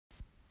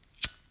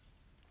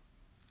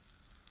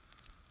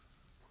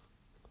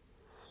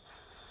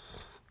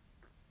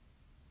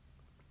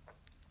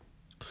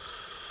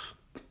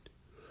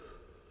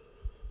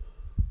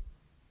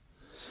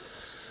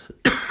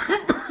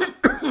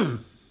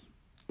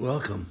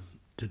Welcome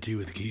to Tea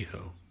with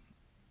Kehoe.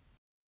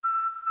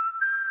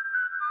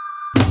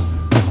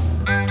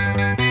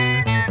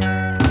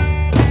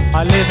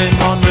 I live in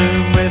one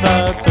room with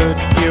a good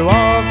view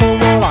of the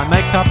wall. I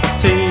make cups of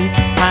tea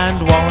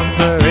and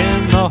wander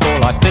in the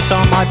hall. I sit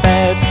on my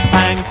bed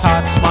and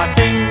cut my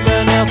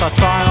fingernails. I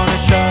try on a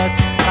shirt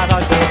that I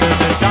bought as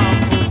a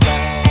jumble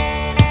set.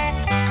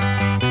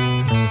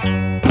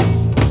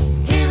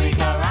 Here we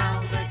go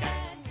round again.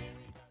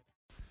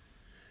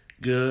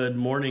 Good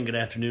morning, good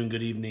afternoon,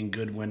 good evening,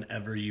 good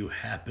whenever you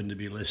happen to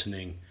be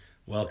listening.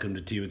 Welcome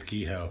to Tea with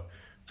Kehoe.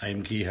 I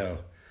am Kehoe.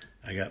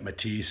 I got my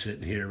tea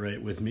sitting here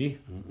right with me.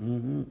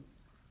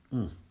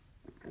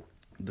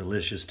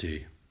 Delicious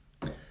tea.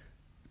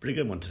 Pretty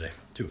good one today,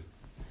 too.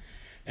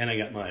 And I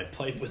got my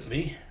pipe with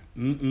me.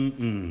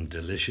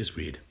 Delicious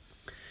weed.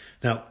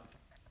 Now,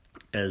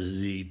 as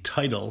the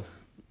title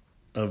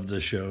of the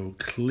show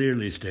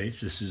clearly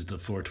states, this is the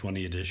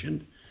 420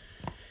 edition.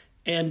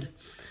 And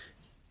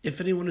if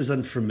anyone is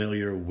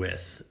unfamiliar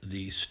with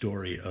the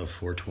story of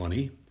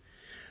 420,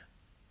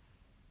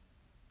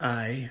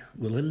 I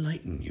will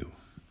enlighten you.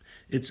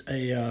 It's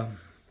a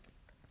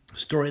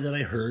story that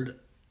I heard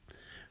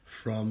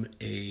from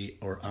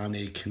on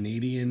a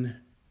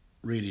Canadian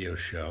radio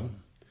show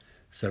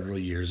several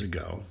years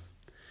ago,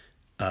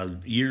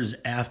 years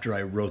after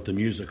I wrote the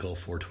musical,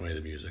 420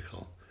 the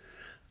Musical.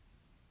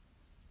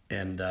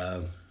 And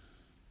the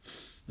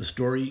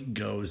story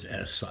goes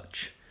as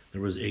such.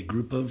 There was a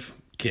group of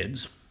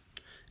kids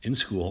in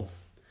school.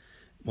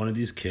 One of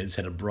these kids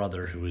had a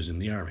brother who was in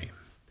the Army.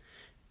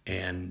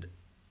 And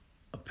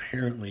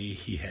apparently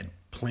he had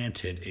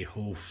planted a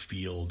whole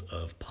field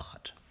of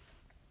pot.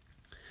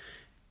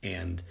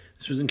 And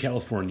this was in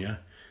California,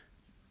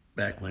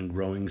 back when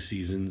growing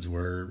seasons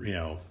were,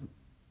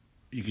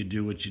 you could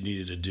do what you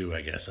needed to do,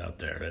 I guess, out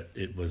there.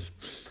 It was,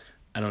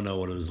 I don't know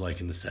what it was like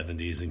in the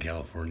 70s in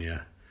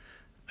California.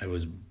 I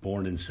was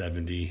born in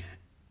 70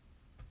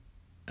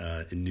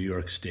 in New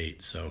York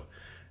State, so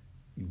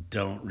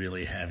don't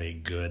really have a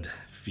good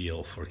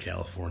feel for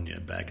California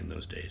back in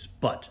those days.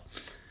 But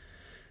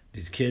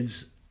these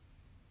kids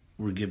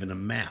were given a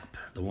map.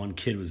 The one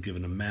kid was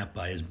given a map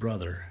by his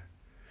brother,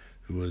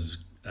 who was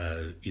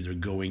either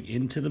going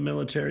into the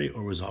military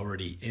or was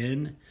already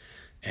in,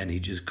 and he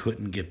just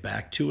couldn't get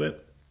back to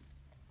it.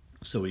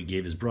 So he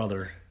gave his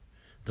brother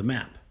the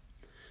map.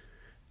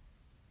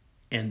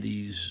 And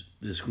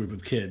this group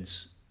of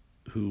kids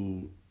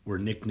who were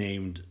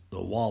nicknamed the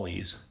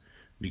Wallies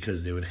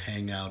because they would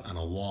hang out on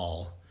a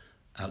wall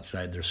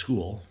outside their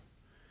school,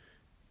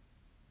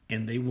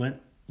 and they went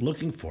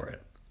looking for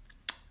it.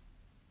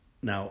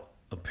 Now,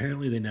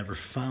 apparently they never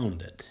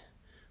found it,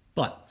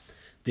 but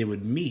they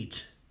would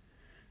meet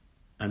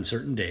on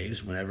certain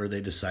days whenever they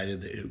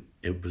decided that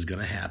it was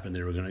going to happen.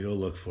 They were going to go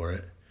look for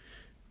it,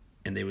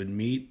 and they would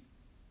meet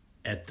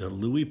at the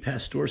Louis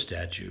Pasteur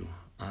statue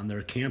on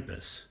their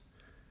campus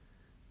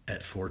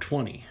at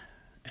 420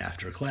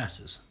 after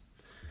classes.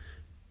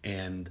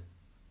 And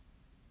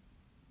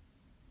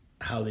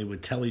how they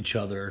would tell each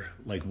other,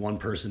 like one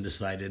person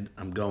decided,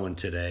 I'm going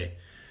today,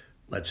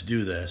 let's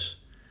do this.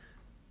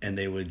 And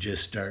they would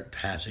just start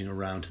passing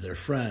around to their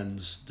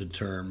friends the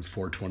term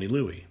 420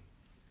 Louis.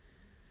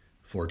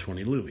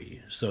 420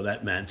 Louis. So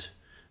that meant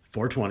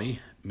 420,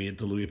 meet at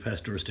the Louis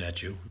Pasteur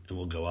statue, and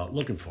we'll go out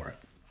looking for it.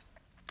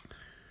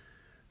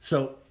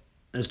 So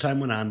as time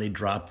went on, they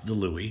dropped the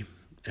Louis,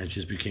 and it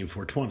just became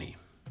 420.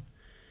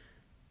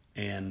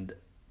 And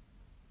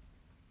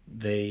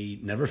they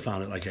never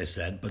found it, like I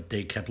said, but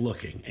they kept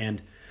looking.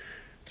 And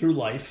through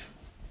life,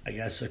 I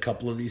guess a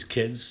couple of these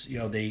kids,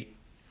 they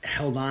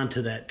held on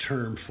to that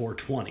term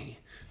 420,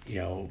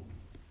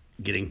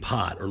 getting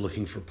pot or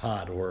looking for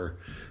pot or,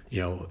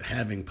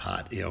 having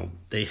pot,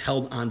 they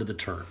held on to the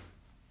term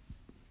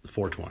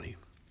 420.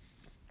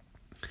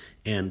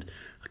 And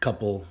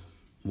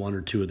one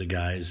or two of the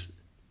guys,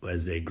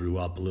 as they grew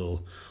up a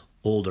little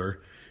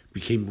older,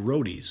 became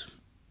roadies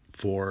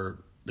for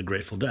the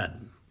Grateful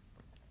Dead.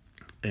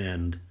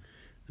 And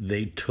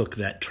they took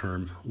that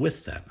term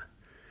with them.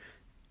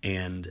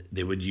 And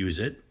they would use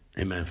it,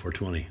 amen,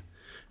 420.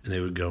 And they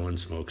would go and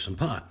smoke some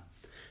pot.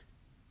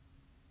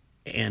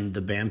 And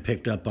the band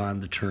picked up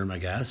on the term, I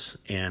guess,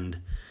 and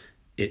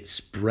it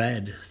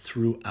spread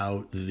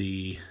throughout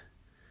the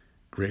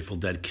Grateful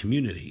Dead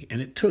community.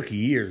 And it took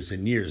years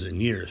and years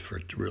and years for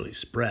it to really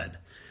spread,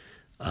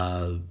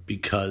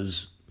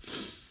 because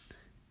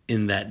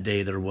in that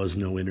day there was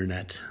no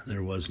internet,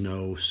 there was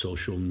no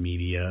social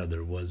media,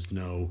 there was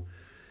no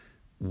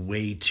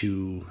way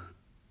to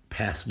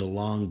pass it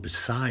along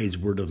besides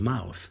word of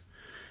mouth.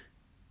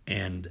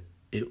 And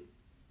it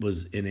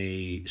was in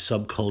a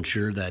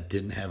subculture that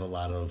didn't have a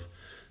lot of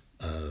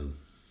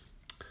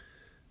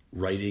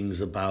writings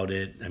about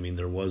it. I mean,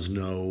 there was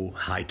no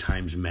High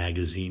Times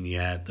magazine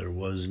yet. There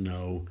was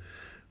no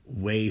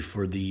way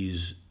for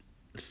these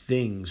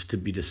things to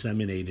be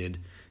disseminated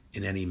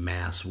in any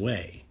mass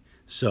way.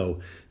 So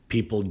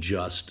people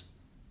just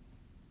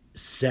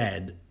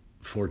said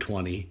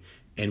 420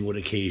 and would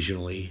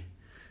occasionally,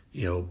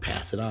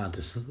 pass it on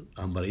to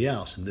somebody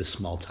else in this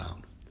small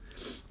town.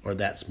 or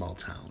that small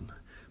town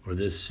or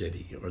this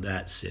city or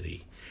that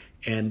city.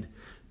 And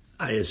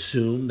I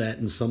assume that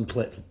in some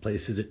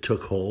places it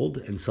took hold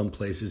and some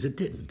places it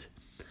didn't.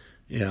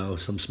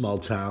 Some small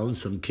town,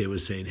 some kid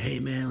was saying, hey,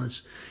 man,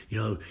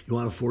 you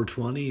want a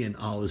 420? And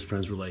all his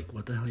friends were like,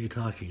 what the hell are you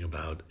talking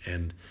about?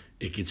 And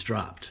it gets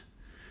dropped.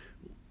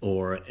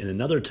 Or in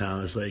another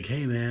town, it's like,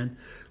 hey, man,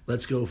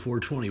 let's go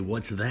 420.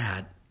 What's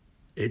that?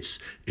 It's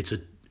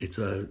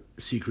a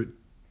secret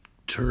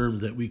term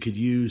that we could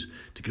use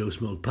to go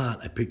smoke pot.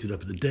 I picked it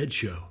up at the Dead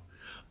Show.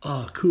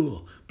 Oh,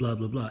 cool, blah,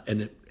 blah, blah.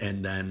 And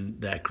then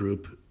that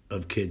group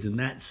of kids in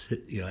that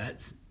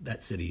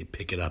city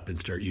pick it up and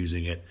start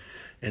using it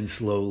and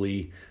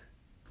slowly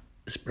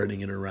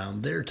spreading it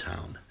around their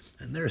town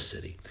and their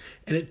city.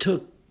 And it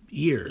took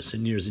years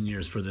and years and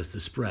years for this to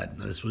spread.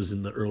 Now, this was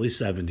in the early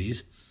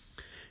 70s.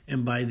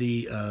 And by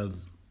the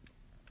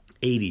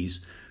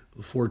 80s,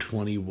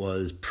 420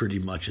 was pretty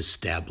much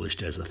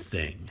established as a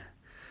thing.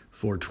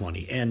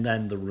 420, and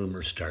then the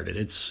rumors started.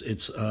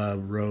 It's a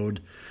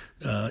road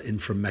in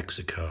from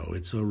Mexico.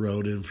 It's a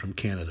road in from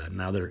Canada.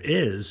 Now there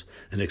is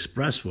an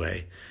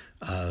expressway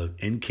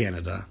in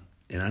Canada,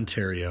 in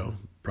Ontario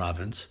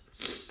province,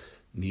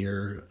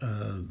 near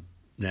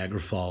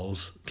Niagara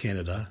Falls,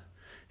 Canada,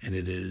 and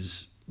it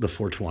is the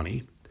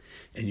 420.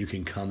 And you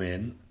can come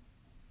in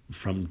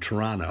from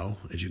Toronto.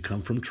 As you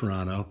come from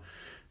Toronto,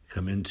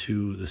 come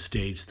into the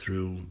States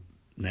through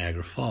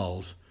Niagara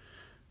Falls.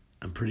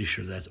 I'm pretty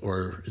sure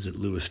or is it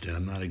Lewiston?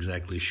 I'm not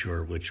exactly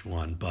sure which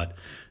one. But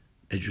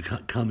as you're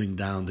coming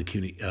down the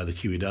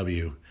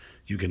QEW,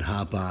 you can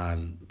hop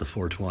on the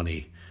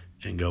 420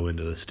 and go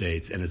into the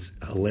States. And it's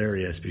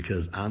hilarious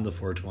because on the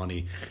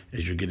 420,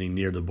 as you're getting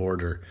near the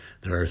border,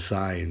 there are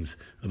signs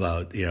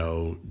about,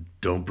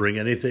 don't bring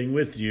anything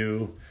with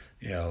you,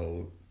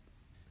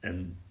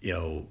 and,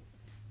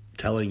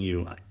 telling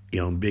you,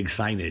 big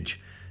signage,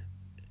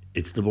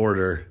 it's the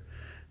border.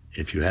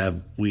 If you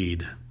have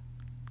weed,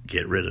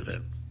 get rid of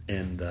it.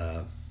 And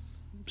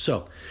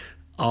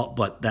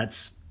but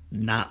that's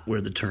not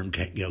where the term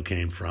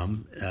came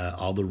from.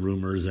 All the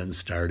rumors then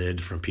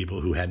started from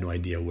people who had no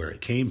idea where it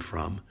came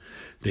from.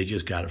 They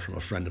just got it from a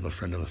friend of a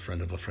friend of a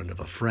friend of a friend of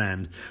a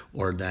friend,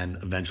 or then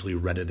eventually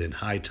read it in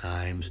High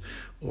Times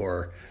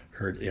or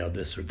heard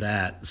this or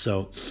that.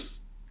 So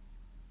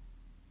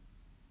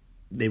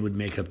they would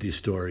make up these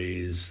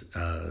stories,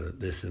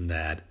 this and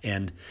that,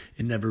 and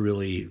it never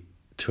really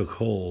took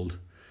hold.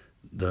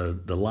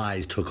 The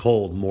lies took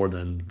hold more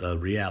than the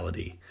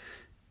reality.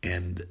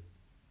 And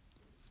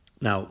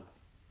now,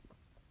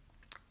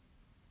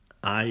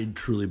 I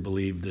truly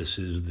believe this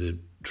is the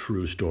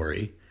true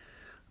story.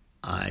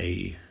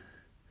 I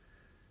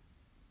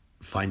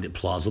find it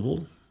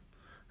plausible,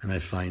 and I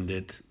find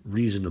it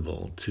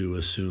reasonable to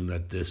assume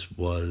that this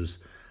was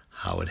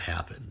how it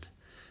happened.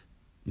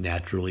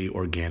 Naturally,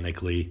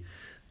 organically,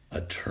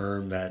 a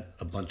term that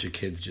a bunch of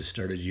kids just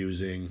started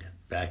using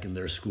back in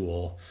their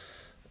school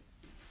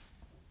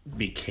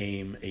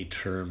became a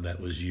term that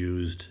was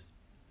used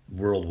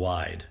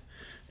worldwide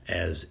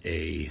as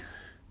a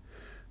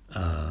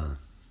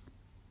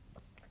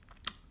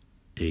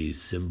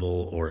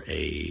symbol or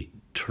a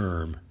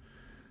term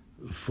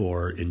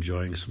for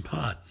enjoying some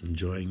pot,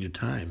 enjoying your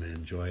time, and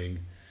enjoying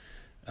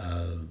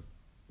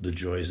the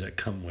joys that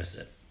come with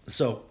it.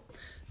 So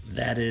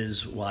that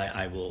is why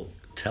I will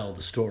tell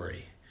the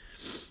story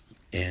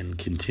and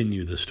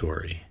continue the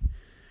story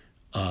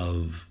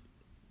of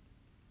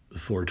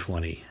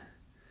 420.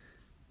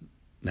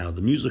 Now,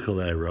 the musical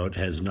that I wrote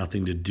has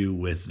nothing to do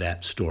with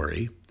that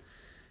story.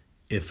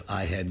 If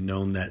I had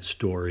known that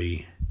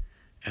story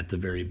at the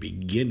very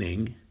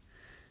beginning,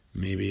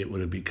 maybe it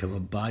would have become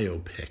a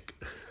biopic.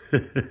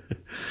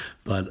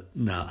 But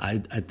no, I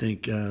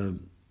think the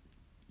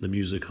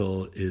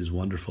musical is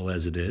wonderful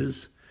as it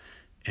is,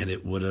 and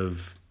it would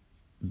have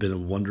been a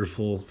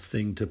wonderful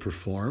thing to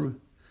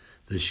perform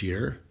this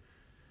year.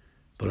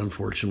 But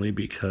unfortunately,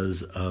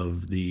 because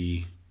of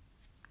the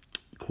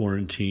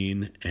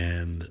quarantine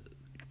and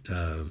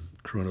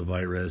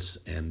coronavirus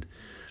and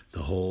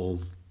the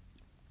whole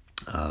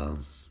the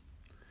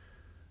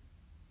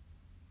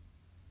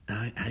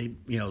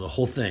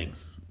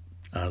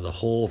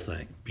whole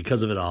thing,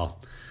 because of it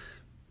all,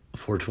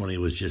 420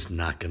 was just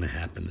not going to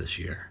happen this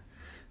year.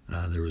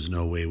 There was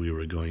no way we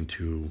were going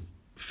to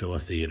fill a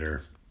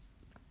theater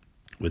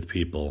with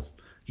people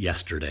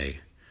yesterday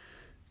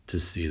to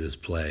see this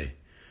play.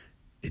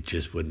 It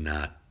just would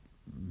not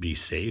be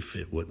safe.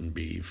 It wouldn't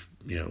be,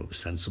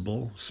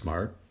 sensible,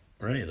 smart,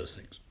 or any of those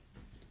things.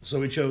 So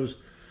we chose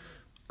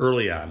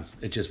early on.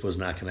 It just was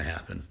not going to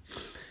happen.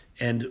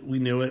 And we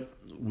knew it.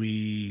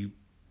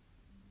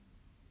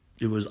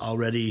 It was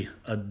already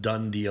a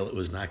done deal. It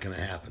was not going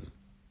to happen.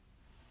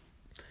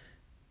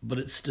 But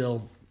it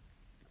still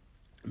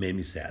made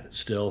me sad.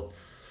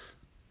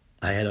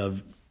 I had a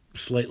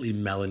slightly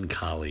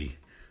melancholy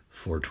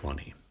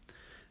 420.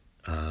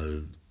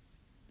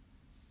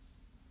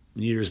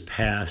 Years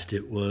past,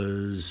 it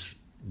was,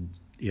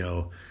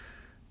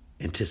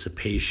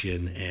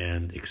 anticipation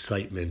and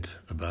excitement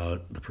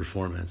about the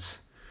performance.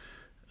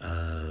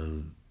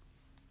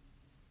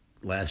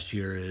 last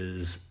year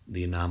is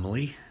the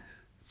anomaly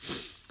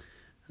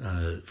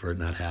for it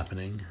not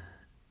happening.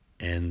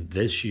 And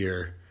this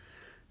year,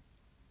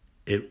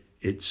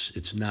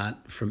 it's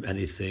not from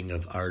anything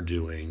of our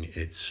doing.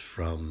 It's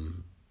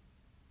from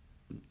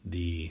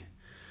the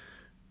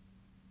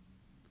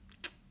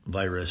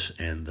virus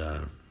and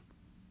the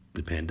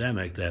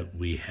pandemic that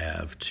we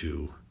have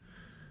to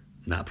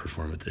not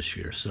perform it this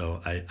year.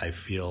 So I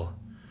feel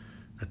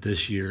that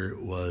this year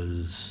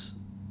was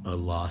a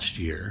lost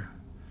year.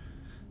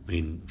 I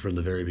mean, from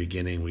the very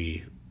beginning,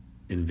 we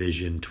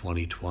envisioned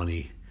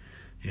 2020,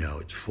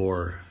 it's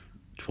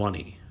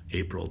 4/20,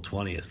 April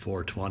 20th,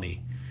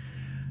 4/20.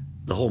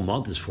 The whole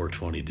month is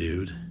 4/20,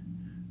 dude.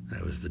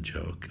 That was the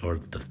joke, or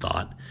the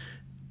thought.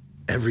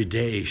 Every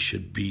day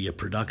should be a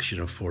production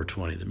of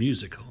 4/20, the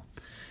musical.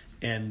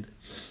 And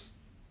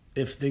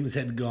if things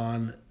had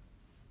gone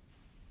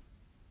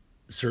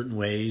certain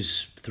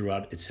ways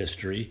throughout its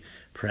history,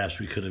 perhaps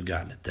we could have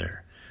gotten it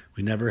there.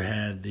 We never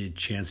had the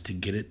chance to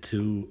get it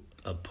to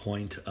a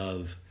point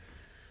of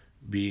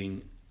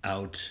being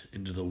out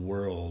into the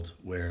world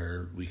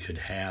where we could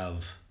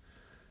have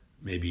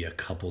maybe a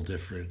couple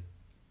different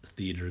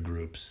theater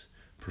groups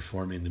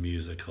performing the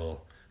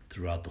musical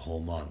throughout the whole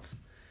month.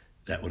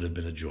 That would have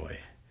been a joy.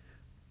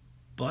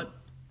 But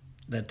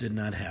that did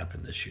not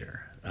happen this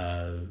year.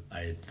 I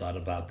had thought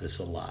about this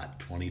a lot.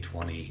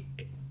 2020,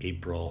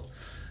 April,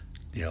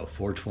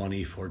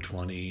 4/20,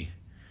 4/20,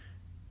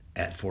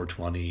 at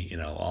 4/20,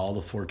 all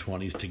the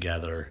 4/20s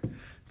together,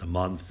 the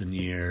month and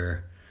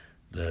year,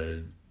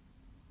 the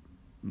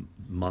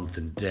month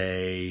and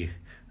day,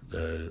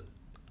 the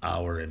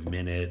hour and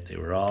minute, they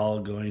were all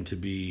going to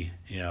be,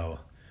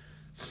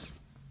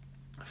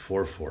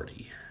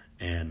 4/40.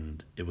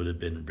 And it would have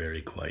been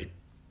very quite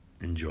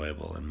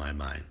enjoyable in my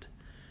mind.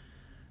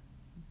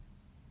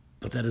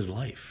 But that is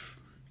life.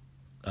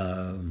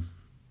 I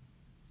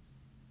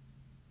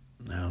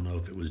don't know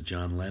if it was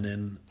John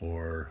Lennon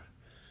or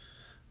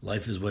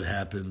life is what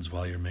happens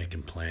while you're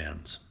making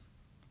plans.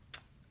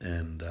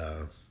 And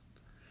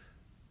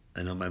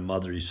I know my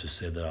mother used to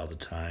say that all the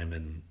time,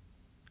 and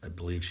I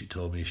believe she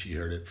told me she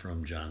heard it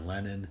from John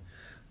Lennon,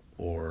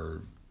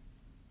 or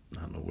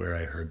I don't know where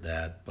I heard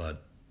that,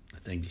 but I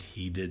think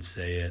he did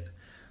say it.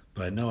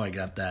 But I know I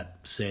got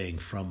that saying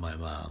from my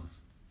mom.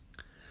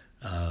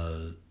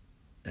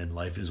 And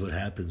life is what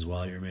happens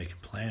while you're making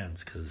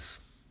plans, because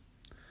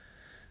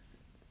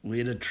we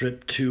had a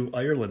trip to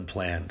Ireland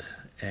planned,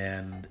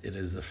 and it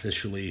is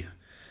officially,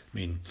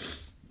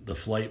 the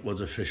flight was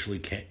officially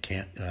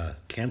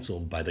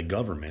canceled by the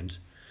government.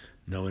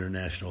 No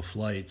international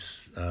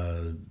flights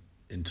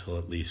until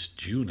at least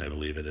June, I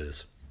believe it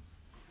is.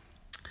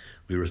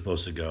 We were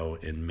supposed to go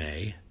in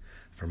May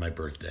for my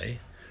birthday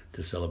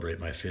to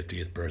celebrate my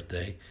 50th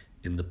birthday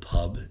in the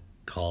pub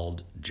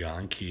called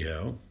John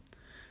Keogh.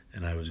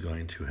 And I was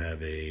going to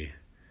have a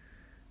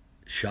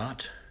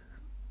shot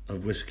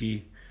of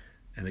whiskey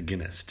and a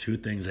Guinness, two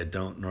things I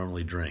don't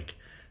normally drink,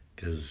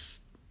 because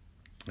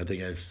I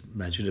think I've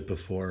mentioned it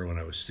before. When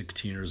I was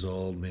 16 years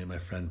old, me and my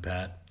friend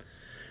Pat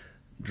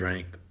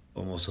drank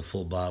almost a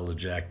full bottle of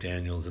Jack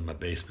Daniels in my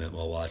basement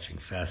while watching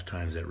Fast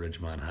Times at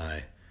Ridgemont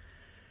High.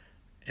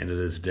 And to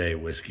this day,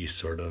 whiskey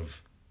sort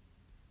of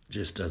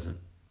just doesn't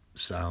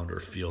sound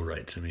or feel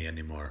right to me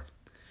anymore.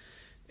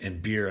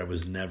 And beer I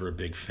was never a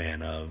big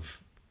fan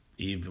of,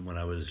 even when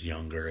I was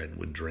younger and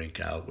would drink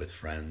out with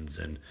friends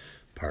and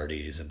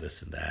parties and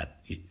this and that.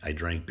 I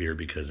drank beer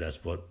because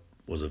that's what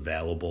was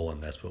available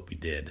and that's what we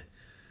did.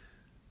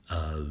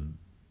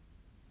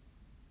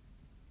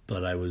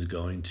 But I was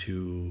going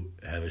to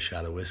have a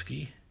shot of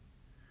whiskey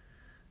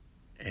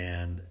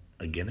and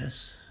a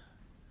Guinness,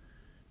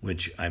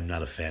 which I'm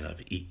not a fan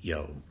of.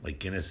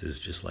 Guinness is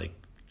just like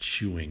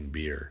chewing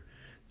beer.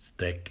 It's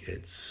thick,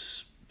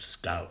 it's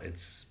stout,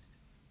 it's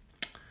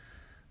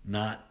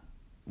not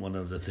one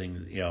of the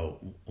things,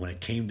 when it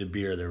came to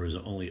beer, there was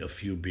only a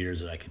few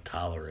beers that I could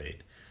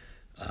tolerate.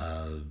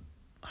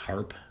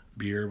 Harp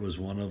beer was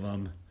one of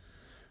them.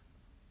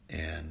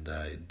 And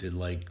I did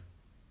I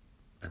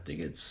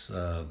think it's,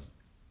 a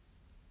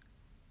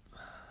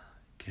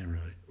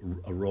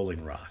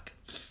Rolling Rock.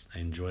 I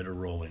enjoyed a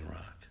Rolling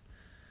Rock.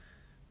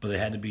 But it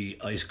had to be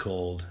ice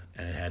cold,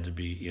 and it had to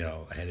be,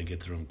 I had to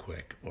get through them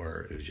quick,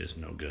 or it was just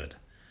no good.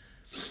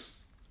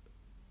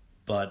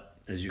 But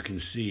as you can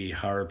see,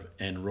 Harp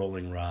and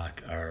Rolling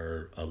Rock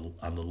are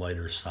on the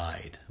lighter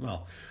side.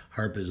 Well,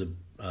 Harp is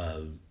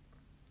an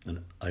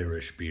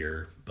Irish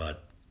beer,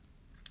 but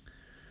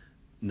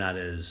not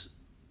as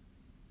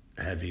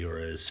heavy or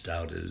as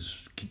stout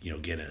as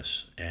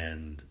Guinness.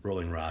 And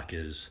Rolling Rock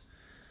is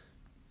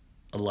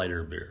a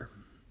lighter beer.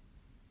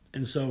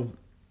 And so,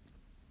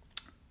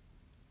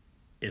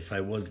 if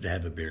I was to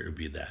have a beer, it would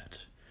be that.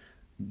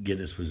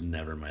 Guinness was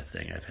never my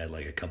thing. I've had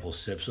a couple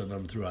sips of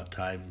them throughout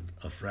time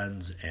of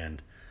friends,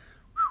 and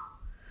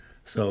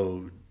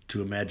so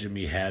to imagine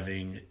me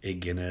having a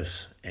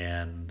Guinness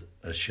and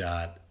a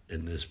shot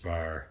in this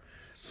bar,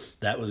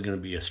 that was going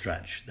to be a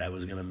stretch. That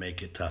was going to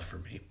make it tough for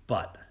me.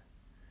 But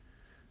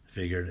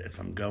Figured if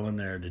I'm going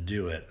there to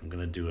do it, I'm going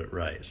to do it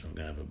right. So I'm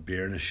going to have a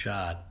beer and a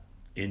shot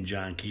in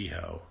John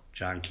Kehoe.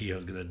 John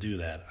Kehoe's going to do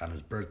that on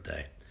his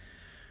birthday.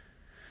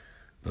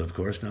 But of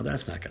course, now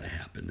that's not going to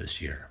happen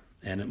this year.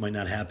 And it might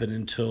not happen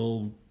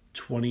until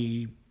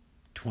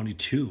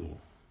 2022,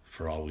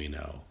 for all we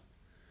know.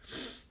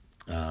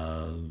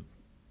 Who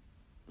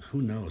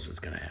knows what's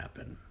going to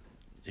happen?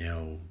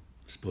 I'm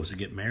supposed to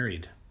get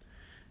married.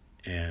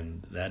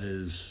 And that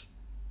is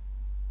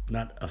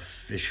not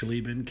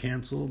officially been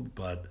canceled,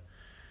 but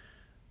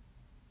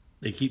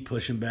they keep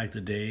pushing back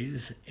the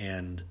days,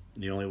 and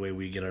the only way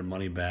we get our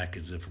money back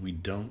is if we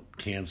don't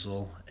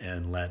cancel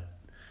and let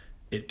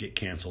it get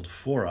canceled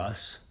for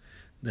us,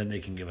 then they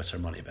can give us our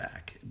money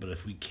back. But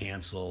if we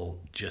cancel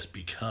just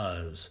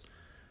because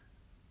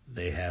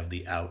they have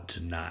the out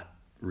to not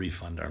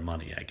refund our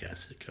money, I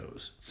guess it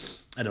goes.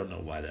 I don't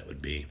know why that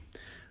would be.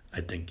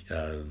 I think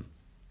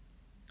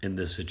in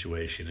this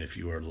situation, if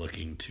you are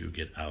looking to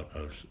get out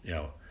of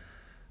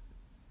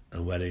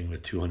a wedding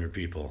with 200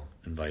 people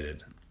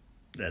invited,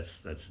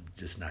 that's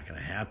just not going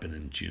to happen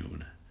in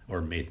June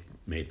or May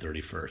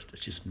 31st.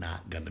 It's just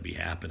not going to be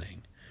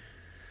happening.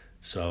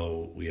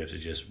 So we have to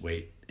just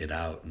wait it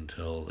out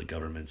until the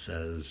government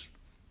says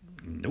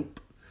nope.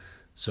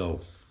 So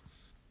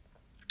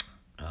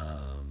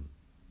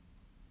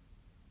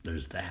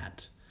there's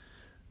that.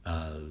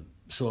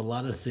 So a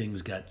lot of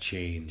things got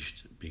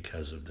changed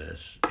because of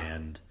this,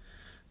 and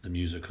the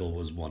musical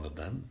was one of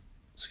them.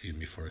 Excuse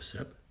me for a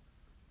sip.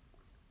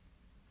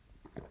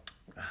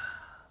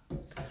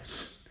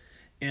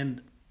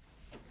 And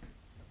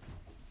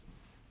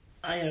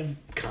I have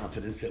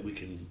confidence that we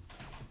can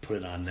put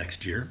it on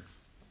next year.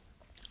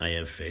 I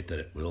have faith that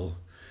it will,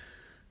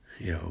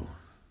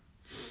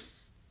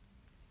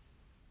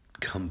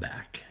 come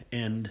back.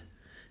 And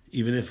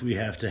even if we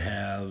have to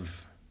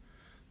have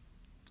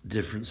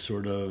different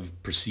sort of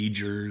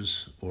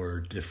procedures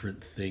or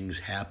different things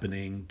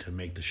happening to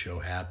make the show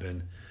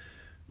happen,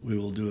 we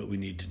will do what we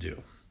need to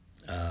do.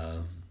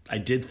 I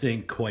did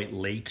think quite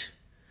late,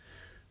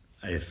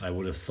 if I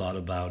would have thought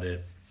about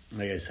it,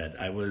 like I said,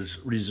 I was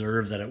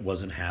reserved that it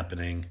wasn't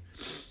happening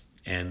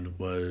and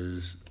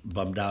was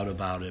bummed out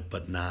about it,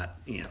 but not,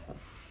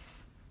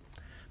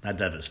 not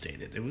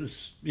devastated. It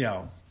was,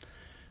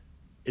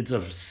 it's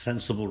a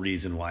sensible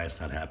reason why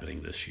it's not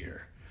happening this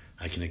year.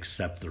 I can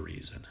accept the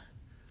reason.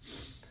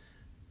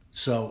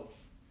 So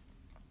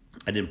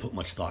I didn't put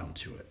much thought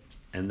into it.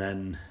 And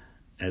then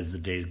as the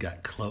days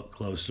got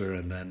closer,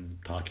 and then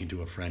talking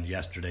to a friend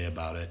yesterday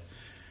about it,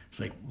 it's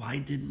like, why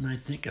didn't I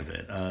think of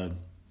it?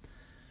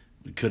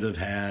 We could have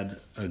had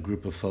a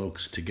group of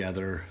folks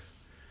together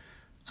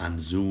on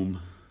Zoom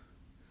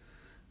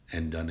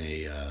and done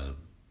a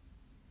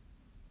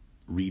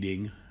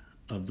reading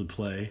of the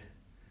play.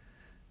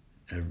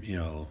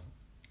 People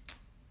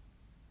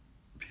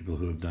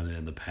who have done it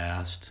in the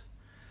past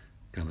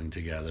coming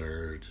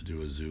together to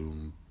do a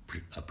Zoom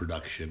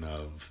production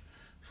of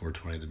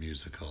 420 the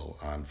musical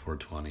on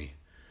 420.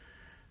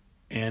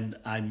 And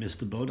I missed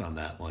the boat on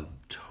that one.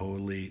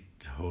 Totally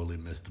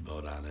missed the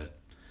boat on it.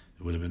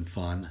 It would have been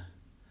fun.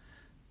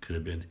 Could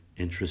have been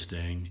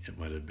interesting. It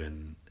might have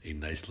been a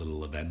nice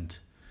little event.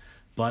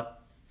 But,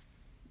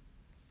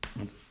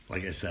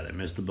 like I said, I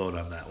missed the boat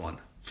on that one.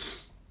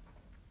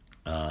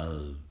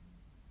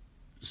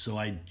 So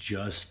I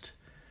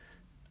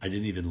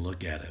didn't even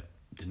look at it.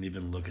 Didn't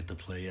even look at the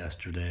play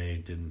yesterday.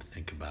 Didn't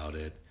think about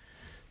it.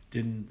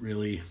 Didn't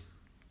really,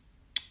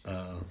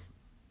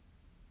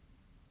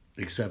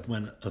 except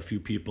when a few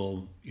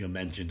people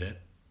mentioned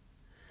it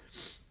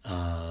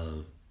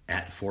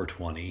at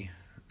 420.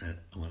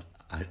 When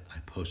I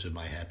posted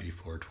my happy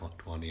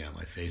 420 on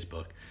my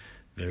Facebook.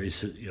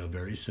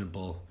 Very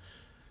simple,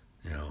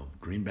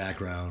 green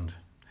background,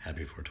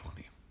 happy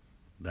 420.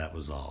 That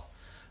was all.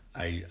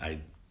 I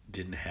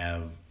didn't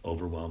have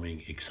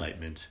overwhelming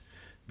excitement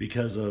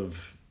because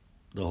of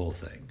the whole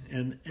thing.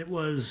 And it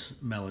was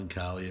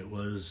melancholy. It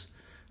was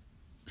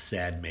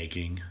sad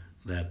making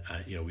that,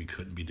 we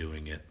couldn't be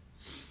doing it.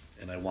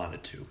 And I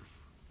wanted to.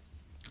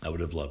 I would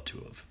have loved to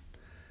have.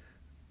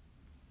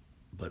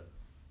 But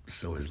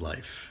so is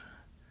life.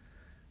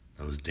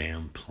 Those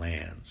damn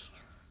plans.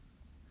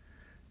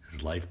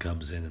 As life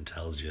comes in and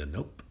tells you,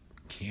 nope,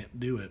 can't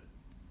do it.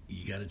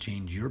 You got to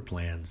change your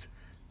plans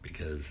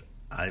because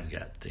I've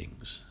got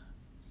things.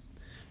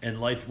 And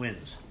life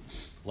wins.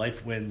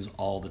 Life wins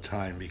all the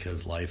time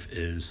because life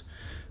is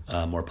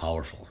more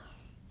powerful.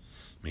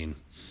 I mean,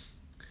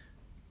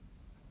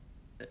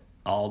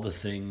 all the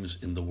things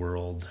in the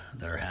world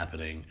that are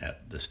happening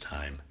at this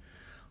time,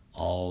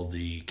 all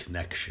the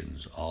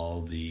connections,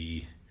 all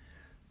the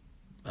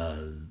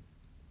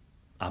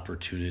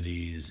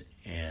opportunities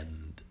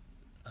and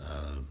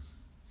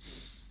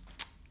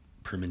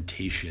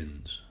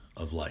permutations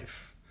of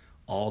life,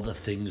 all the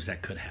things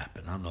that could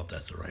happen. I don't know if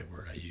that's the right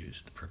word I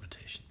used, the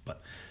permutation.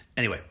 But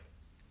anyway,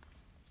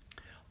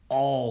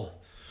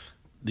 all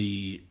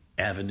the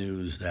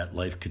avenues that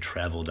life could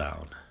travel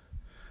down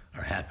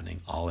are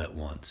happening all at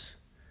once.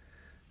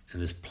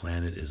 And this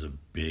planet is a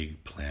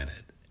big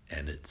planet,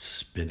 and it's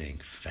spinning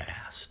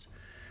fast.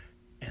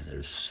 And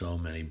there's so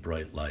many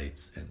bright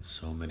lights and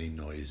so many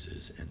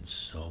noises and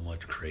so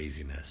much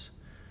craziness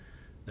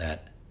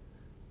that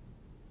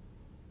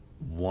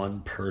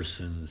one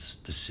person's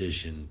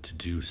decision to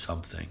do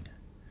something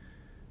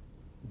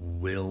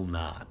will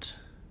not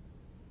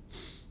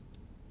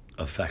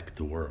affect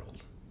the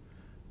world.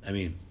 I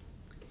mean,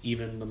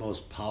 even the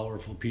most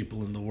powerful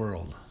people in the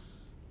world,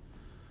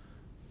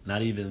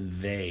 not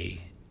even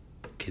they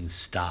can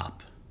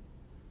stop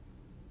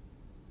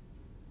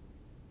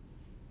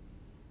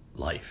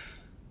life.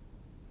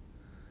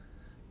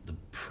 The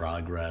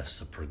progress,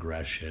 the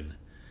progression,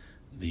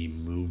 the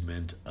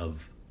movement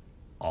of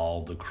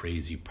all the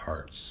crazy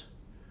parts.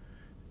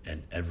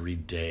 And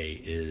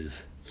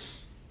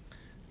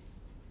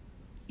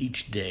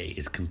each day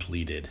is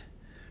completed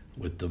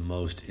with the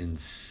most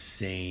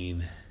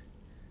insane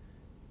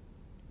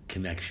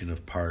connection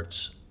of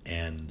parts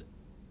and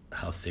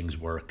how things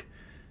work,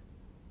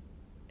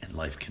 and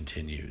life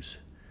continues.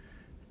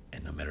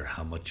 And no matter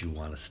how much you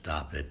want to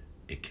stop it,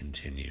 it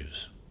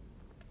continues.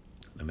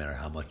 No matter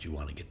how much you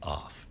want to get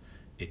off,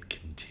 it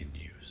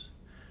continues.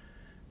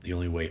 The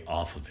only way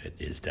off of it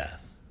is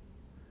death.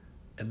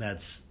 And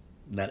that's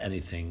not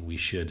anything we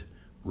should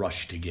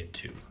rush to get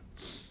to,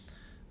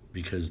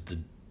 because the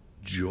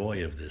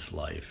joy of this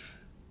life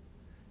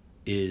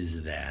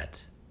is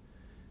that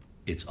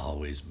it's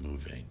always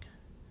moving.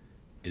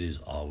 It is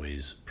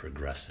always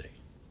progressing.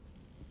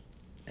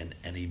 And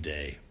any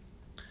day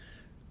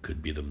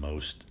could be the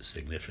most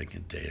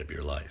significant day of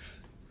your life.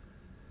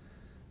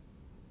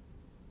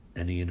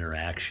 Any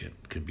interaction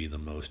could be the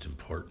most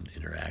important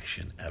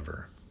interaction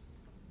ever.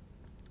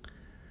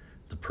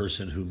 The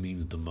person who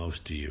means the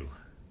most to you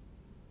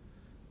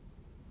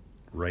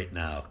right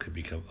now could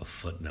become a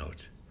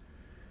footnote.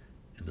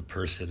 And the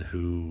person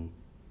who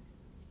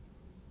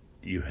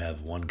you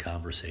have one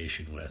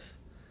conversation with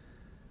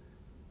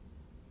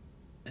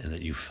and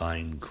that you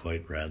find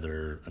quite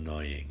rather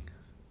annoying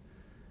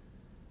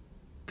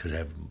could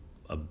have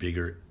a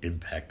bigger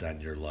impact on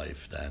your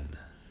life than,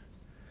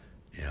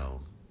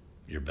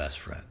 your best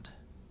friend.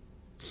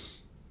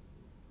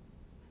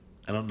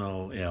 I don't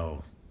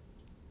know,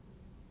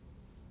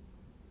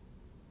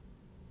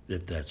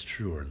 if that's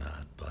true or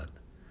not, but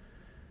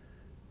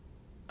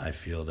I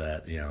feel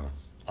that,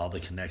 all the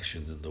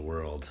connections in the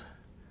world,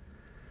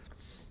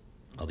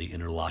 all the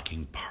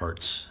interlocking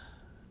parts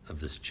of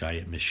this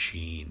giant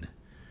machine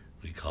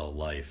we call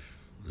life,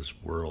 this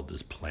world,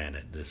 this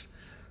planet, this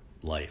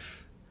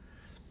life,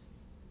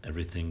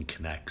 everything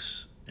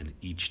connects, and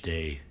each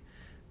day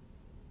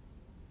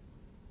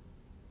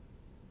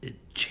it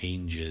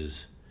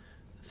changes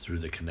through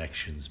the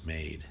connections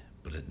made,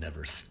 but it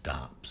never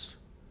stops.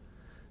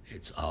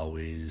 It's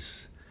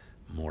always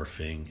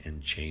morphing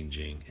and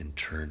changing and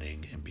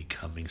turning and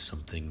becoming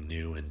something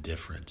new and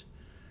different.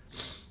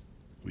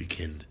 We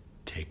can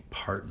take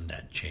part in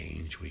that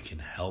change. We can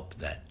help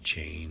that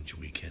change.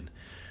 We can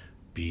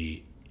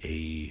be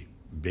a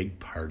big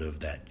part of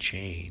that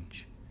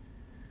change,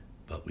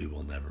 but we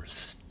will never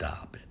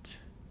stop it.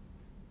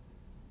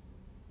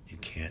 You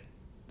can't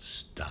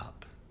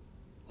stop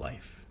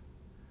life,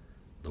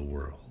 the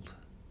world,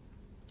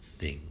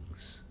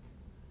 things.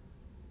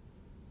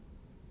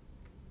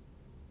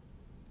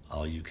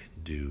 All you can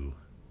do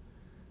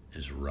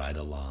is ride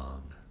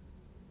along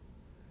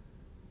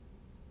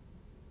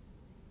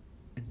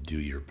and do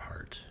your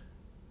part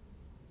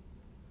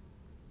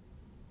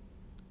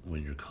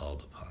when you're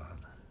called upon.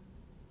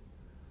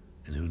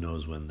 And who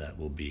knows when that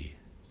will be.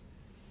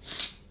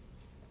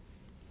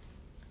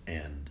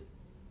 And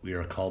we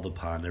are called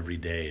upon every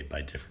day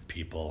by different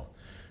people,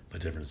 by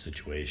different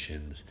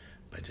situations,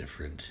 by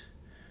different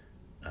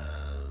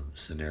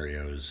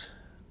scenarios.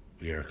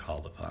 We are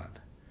called upon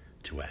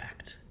to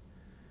act.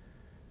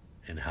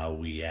 And how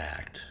we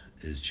act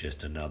is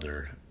just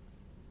another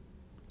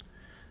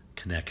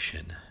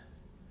connection,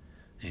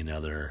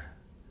 another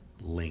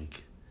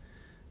link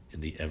in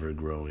the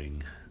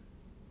ever-growing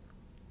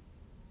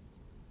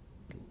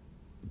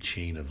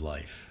chain of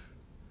life.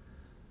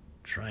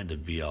 I'm trying to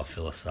be all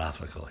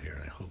philosophical here,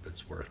 and I hope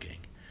it's working.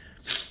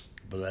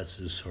 But that's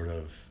just sort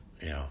of,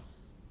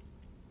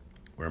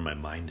 where my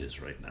mind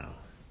is right now.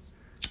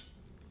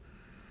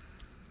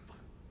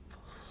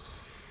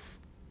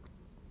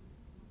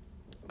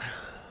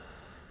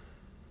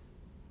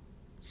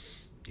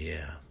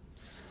 Yeah.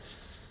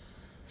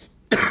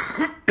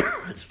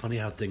 It's funny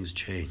how things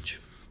change.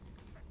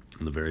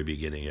 In the very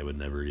beginning, I would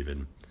never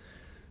didn't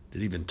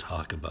even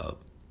talk about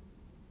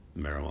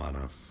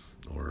marijuana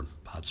or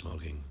pot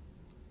smoking.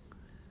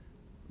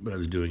 But I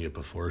was doing it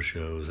before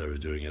shows, I was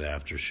doing it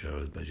after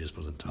shows, but I just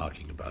wasn't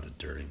talking about it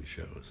during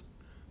shows.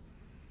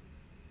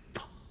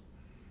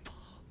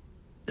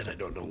 And I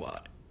don't know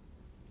why.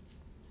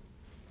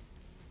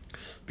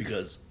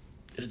 Because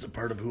it is a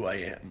part of who I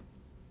am.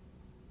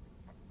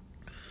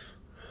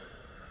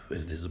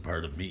 And it is a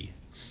part of me.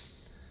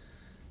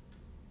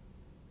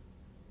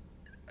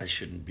 I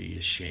shouldn't be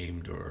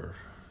ashamed or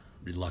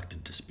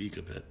reluctant to speak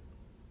of it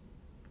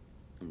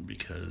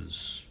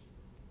because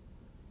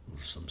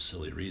of some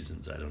silly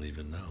reasons I don't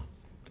even know.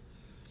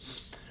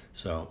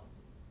 So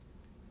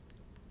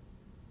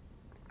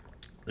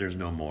There's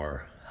no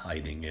more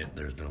hiding it.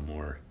 There's no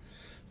more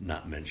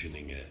not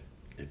mentioning it.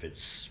 If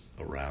it's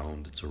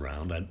around, it's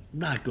around. I'm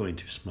not going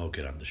to smoke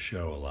it on the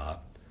show a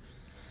lot,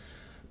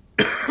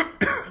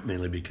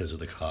 mainly because of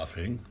the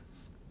coughing.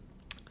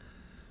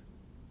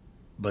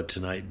 But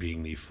tonight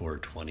being the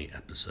 420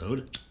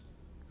 episode,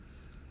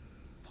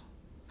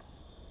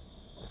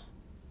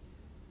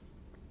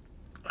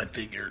 I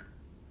figured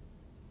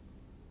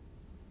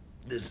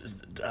this is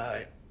the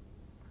time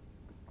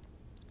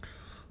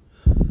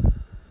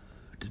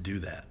to do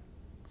that.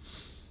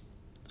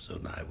 So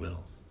now I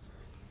will.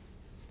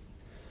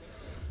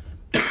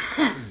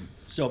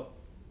 So,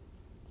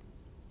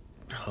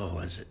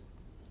 was it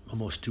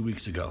almost 2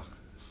 weeks ago?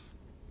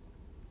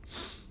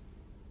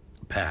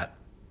 Pat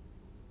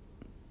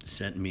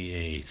sent me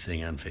a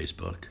thing on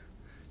Facebook,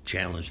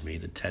 challenged me,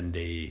 the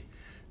 10-day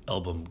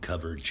album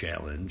cover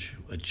challenge,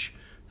 which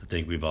I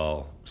think we've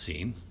all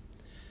seen.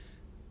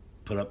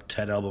 Put up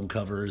 10 album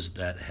covers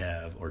that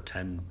have, or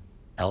 10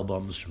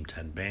 albums from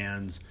 10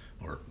 bands,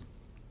 or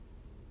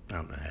I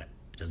don't know, it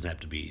doesn't have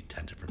to be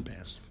 10 different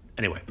bands.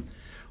 Anyway,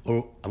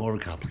 I'm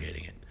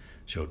overcomplicating it.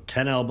 So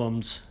 10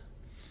 albums,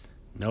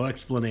 no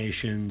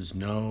explanations,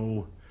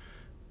 no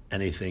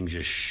anything,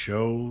 just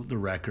show the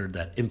record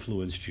that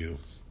influenced you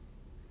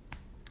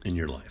in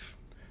your life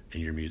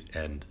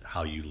and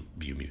how you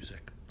view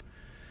music.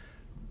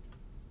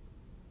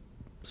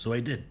 So I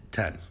did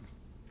 10.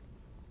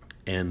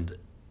 And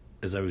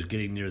as I was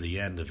getting near the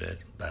end of it,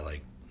 by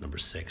like number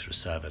 6 or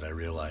 7, I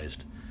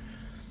realized,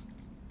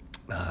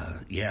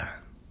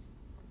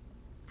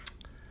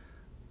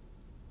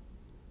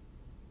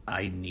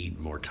 I need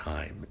more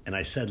time. And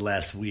I said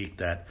last week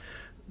that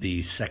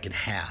the second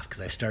half,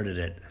 because I started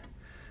it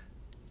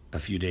a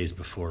few days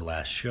before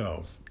last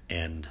show,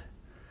 and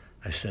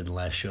I said in the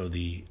last show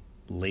the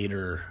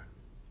later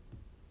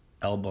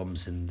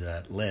albums in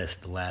that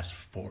list, the last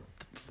four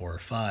or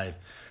five,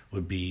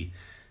 would be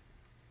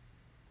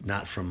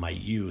not from my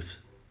youth,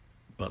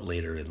 but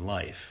later in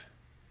life.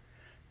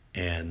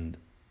 And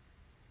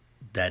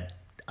that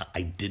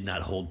I did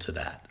not hold to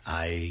that.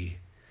 I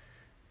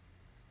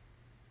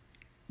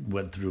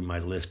went through my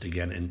list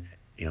again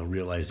and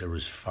realized there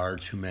was far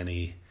too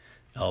many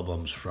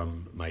albums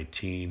from my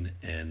teen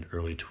and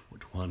early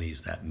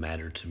 20s that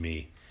mattered to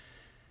me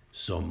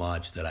so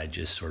much that I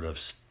just sort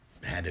of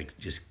had to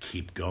just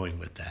keep going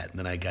with that. And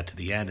then I got to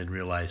the end and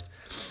realized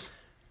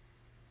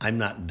I'm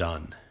not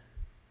done.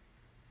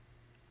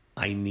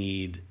 I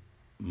need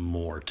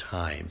more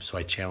time. So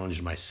I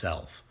challenged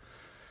myself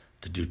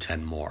to do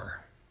 10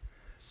 more.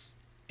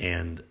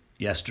 And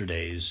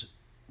yesterday's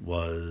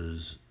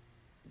was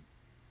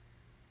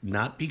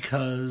not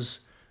because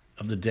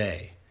of the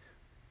day,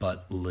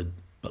 but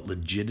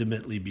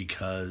legitimately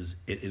because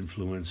it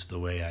influenced the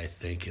way I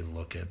think and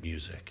look at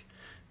music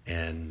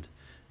and,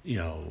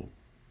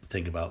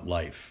 think about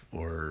life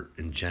or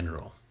in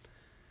general.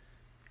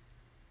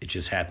 It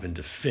just happened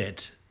to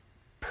fit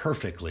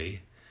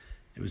perfectly.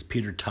 It was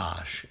Peter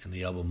Tosh and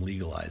the album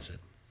Legalize It.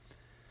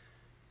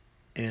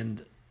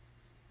 And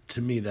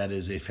to me, that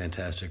is a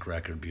fantastic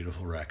record,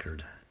 beautiful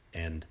record,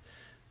 and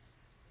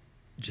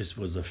just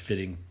was a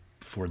fitting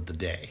for the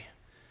day.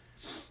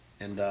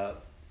 And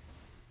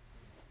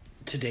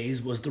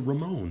today's was the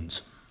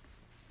Ramones.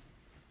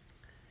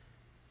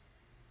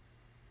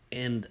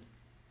 And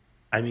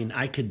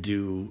I could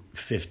do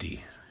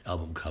 50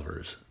 album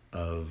covers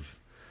of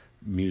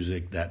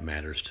music that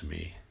matters to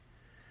me,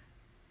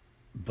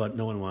 but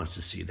no one wants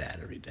to see that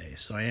every day.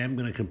 So I am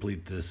going to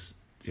complete this.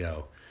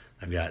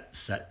 I've got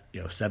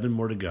 7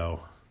 more to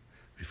go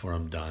before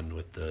I'm done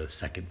with the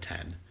second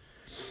 10.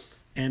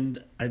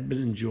 And I've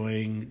been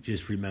enjoying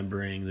just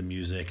remembering the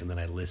music, and then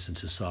I listen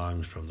to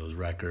songs from those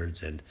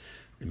records and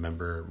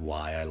remember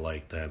why I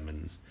like them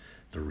and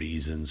the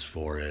reasons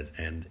for it,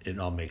 and it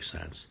all makes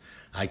sense.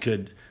 I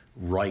could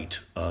write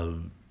a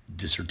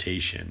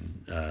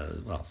dissertation,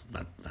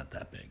 not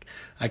that big.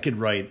 I could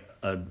write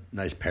a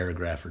nice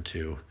paragraph or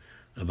two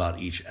about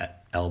each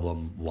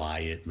album, why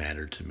it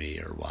mattered to me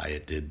or why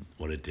it did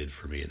what it did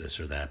for me, this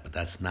or that, but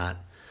that's not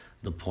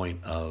the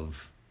point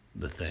of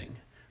the thing,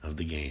 of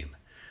the game.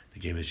 The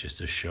game is just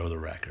to show the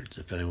records.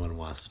 If anyone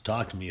wants to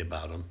talk to me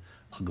about them,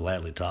 I'll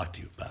gladly talk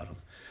to you about them.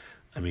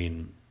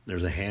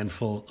 There's a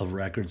handful of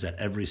records that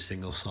every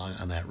single song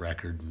on that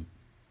record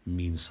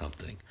means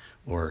something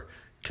or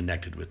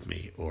connected with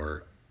me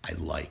or I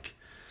like.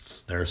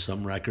 There are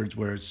some records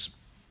where it's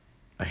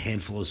a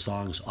handful of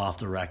songs off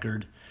the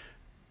record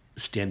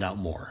stand out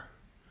more.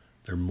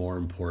 They're more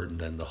important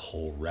than the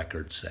whole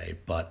record, say.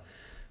 But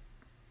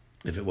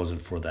if it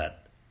wasn't for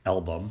that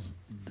album,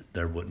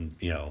 we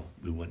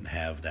wouldn't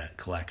have that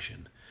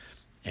collection.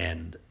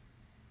 And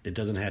it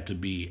doesn't have to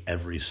be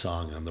every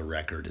song on the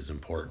record is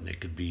important. It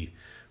could be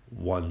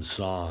one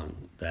song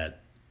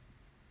that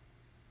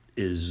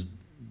is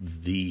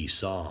the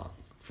song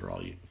for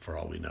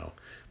all we know.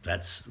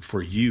 That's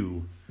for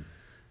you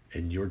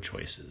and your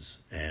choices,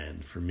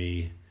 and for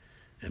me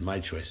and my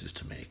choices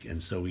to make.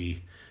 And so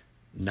we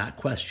not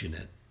question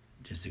it,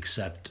 Just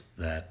accept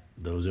that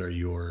those are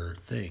your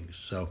things.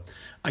 So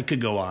I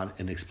could go on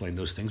and explain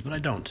those things, but I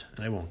don't,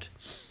 and I won't.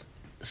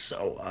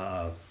 So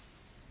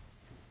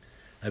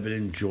I've been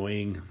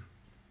enjoying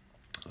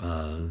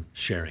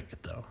sharing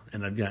it, though.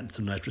 And I've gotten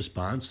some nice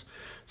response.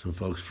 Some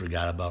folks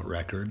forgot about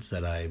records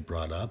that I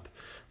brought up.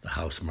 The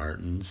House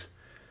Martins,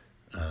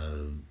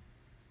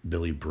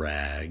 Billy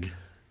Bragg.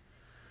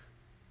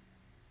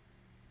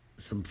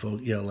 Some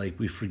folk, like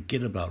we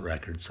forget about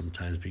records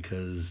sometimes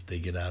because they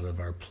get out of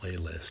our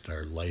playlist,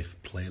 our life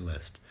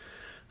playlist.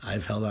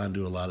 I've held on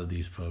to a lot of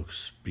these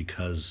folks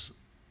because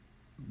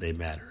they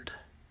mattered.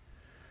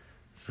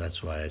 So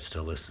that's why I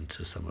still listen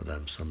to some of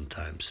them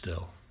sometimes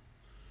still.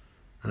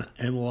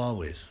 And will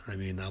always. I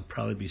mean, I'll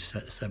probably be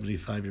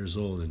 75 years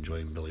old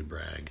enjoying Billy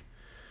Bragg.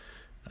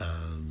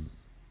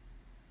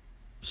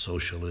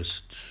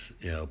 Socialist,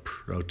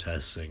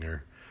 protest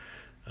singer.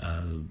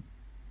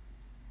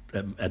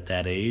 At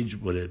that age,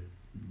 would it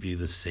be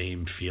the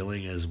same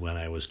feeling as when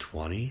I was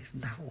 20?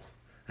 No,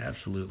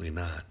 absolutely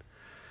not.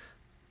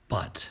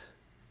 But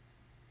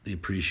the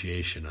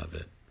appreciation of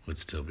it would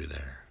still be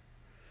there.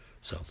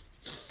 So,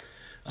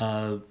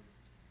 I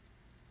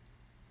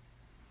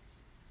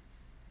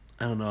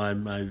don't know.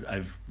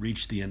 I've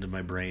reached the end of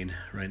my brain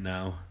right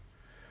now.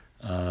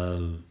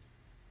 I've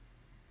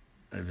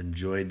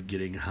enjoyed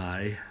getting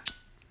high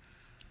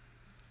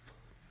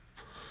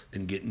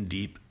and getting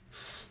deep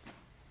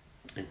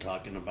and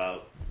talking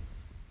about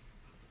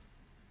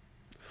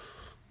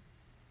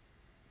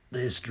the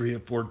history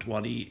of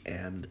 420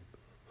 and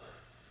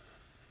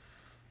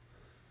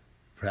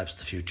perhaps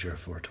the future of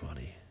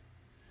 420.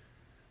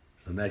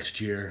 So next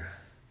year,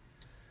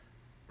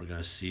 we're going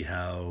to see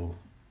how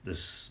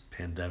this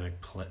pandemic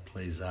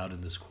plays out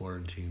and this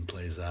quarantine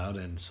plays out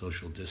and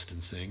social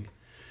distancing.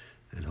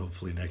 And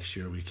hopefully next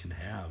year we can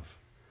have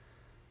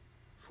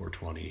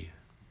 420-21.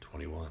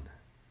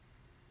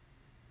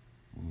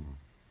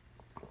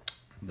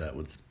 That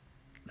would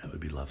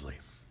be lovely.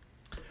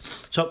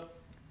 So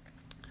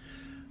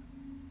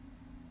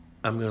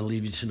I'm going to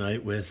leave you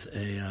tonight with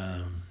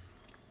a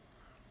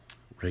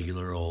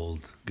regular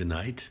old good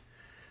night.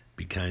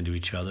 Be kind to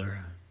each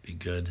other. Be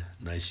good,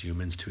 nice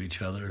humans to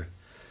each other.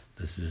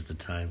 This is the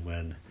time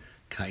when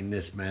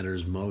kindness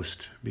matters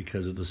most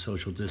because of the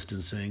social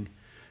distancing.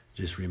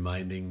 Just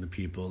reminding the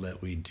people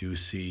that we do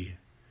see,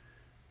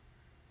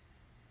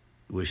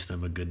 wish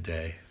them a good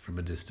day from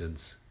a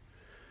distance,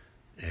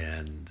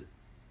 and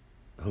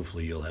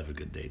hopefully you'll have a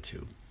good day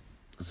too.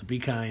 So be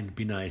kind,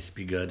 be nice,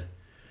 be good.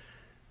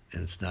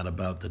 And it's not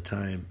about the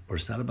time, or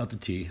it's not about the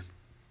tea.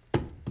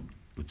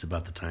 It's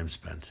about the time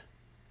spent.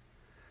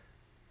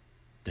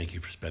 Thank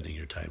you for spending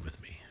your time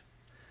with me.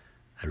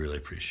 I really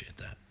appreciate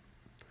that.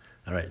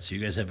 All right, so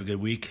you guys have a good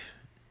week.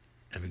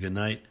 Have a good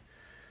night.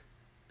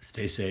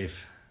 Stay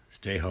safe.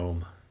 Stay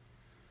home.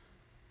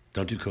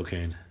 Don't do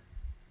cocaine.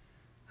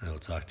 I will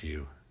talk to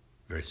you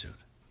very soon.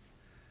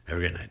 Have a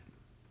great night.